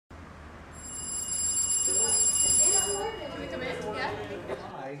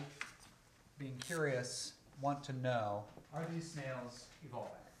curious, want to know, are these snails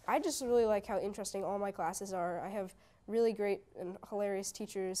evolving? I just really like how interesting all my classes are. I have really great and hilarious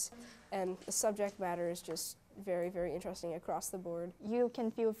teachers, and the subject matter is just very, very interesting across the board. You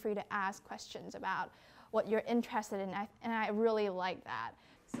can feel free to ask questions about what you're interested in, and I really like that.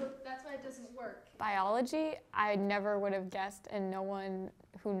 So that's why it doesn't work. Biology, I never would have guessed, and no one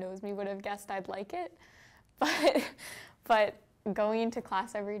who knows me would have guessed I'd like it. But going into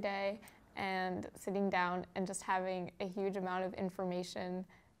class every day and sitting down and just having a huge amount of information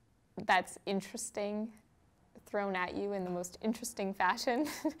that's interesting thrown at you in the most interesting fashion,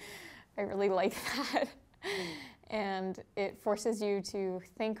 I really like that. And it forces you to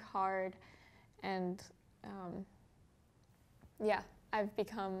think hard, and yeah, I've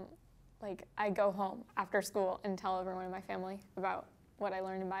become, like, I go home after school and tell everyone in my family about what I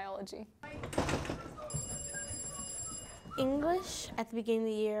learned in biology. English, at the beginning of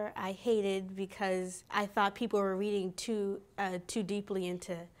the year, I hated because I thought people were reading too deeply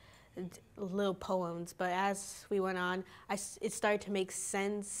into little poems, but as we went on, it started to make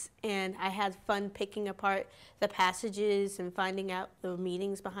sense, and I had fun picking apart the passages and finding out the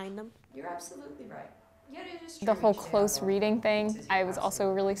meanings behind them. You're absolutely right. Yeah, it is true. The whole close reading thing, I was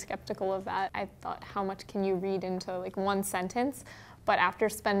also really skeptical of that. I thought, how much can you read into like one sentence? But after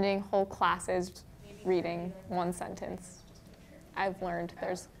spending whole classes reading one sentence, I've learned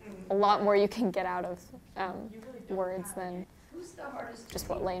there's a lot more you can get out of words than just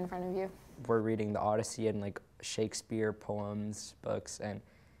what lay in front of you. We're reading the Odyssey and like Shakespeare poems, books, and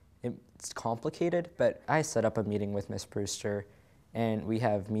it's complicated, but I set up a meeting with Miss Brewster, and we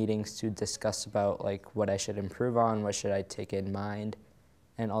have meetings to discuss about like what I should improve on, what should I take in mind,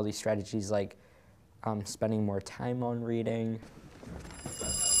 and all these strategies like spending more time on reading.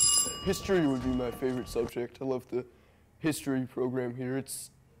 History would be my favorite subject. I love the history program here.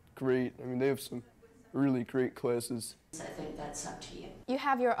 It's great. I mean, they have some really great classes. I think that's up to you. You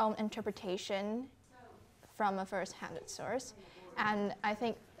have your own interpretation from a first-hand source, and I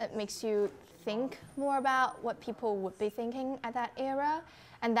think it makes you think more about what people would be thinking at that era,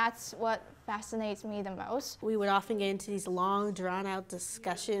 and that's what fascinates me the most. We would often get into these long, drawn-out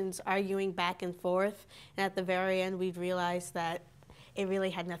discussions, arguing back and forth, and at the very end we'd realize that it really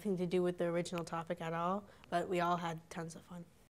had nothing to do with the original topic at all, but we all had tons of fun.